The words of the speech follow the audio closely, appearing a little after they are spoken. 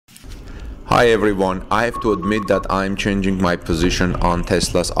Hi everyone, I have to admit that I'm changing my position on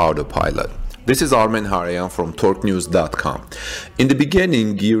Tesla's Autopilot. This is Armen Harayan from TorqueNews.com. In the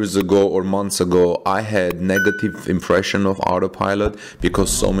beginning, years ago or months ago, I had negative impression of Autopilot because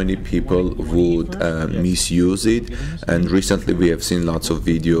so many people would misuse it, and recently we have seen lots of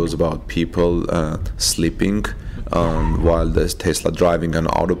videos about people sleeping while there's Tesla driving an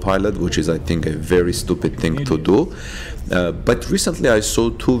Autopilot, which is, I think, a very stupid thing to do. But recently I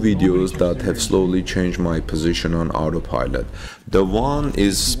saw two videos that have slowly changed my position on Autopilot. The one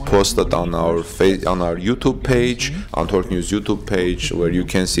is posted on our YouTube page, on Torque News YouTube page, where you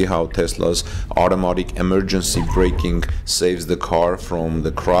can see how Tesla's automatic emergency braking saves the car from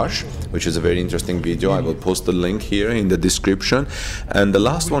the crash, which is a very interesting video. I will post the link here in the description. And the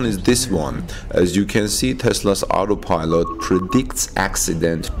last one is this one. As you can see, Tesla's Autopilot predicts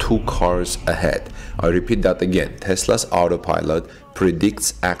accident 2 cars ahead. I repeat that again. Tesla's Autopilot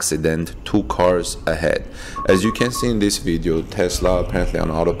predicts accident 2 cars ahead. As you can see in this video, Tesla apparently on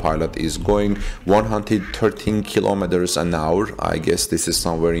Autopilot is going 113 kilometers an hour. I guess this is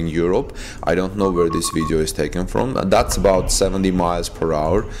somewhere in Europe. I don't know where this video is taken from. That's about 70 miles per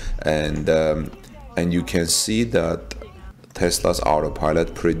hour, and you can see that Tesla's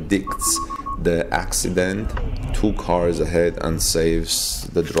Autopilot predicts the accident 2 cars ahead and saves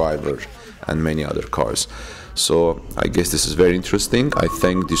the driver and many other cars. So I guess this is very interesting. I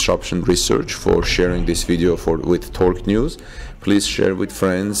thank Disruption Research for sharing this video with Torque News. Please share with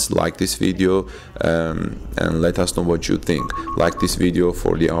friends, like this video, and let us know what you think. Like this video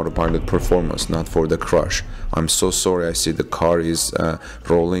for the Autopilot performance, not for the crash. I'm so sorry. I see the car is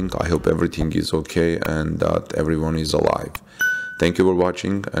rolling. I hope everything is okay and that everyone is alive. Thank you for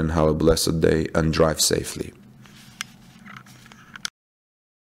watching and have a blessed day and drive safely.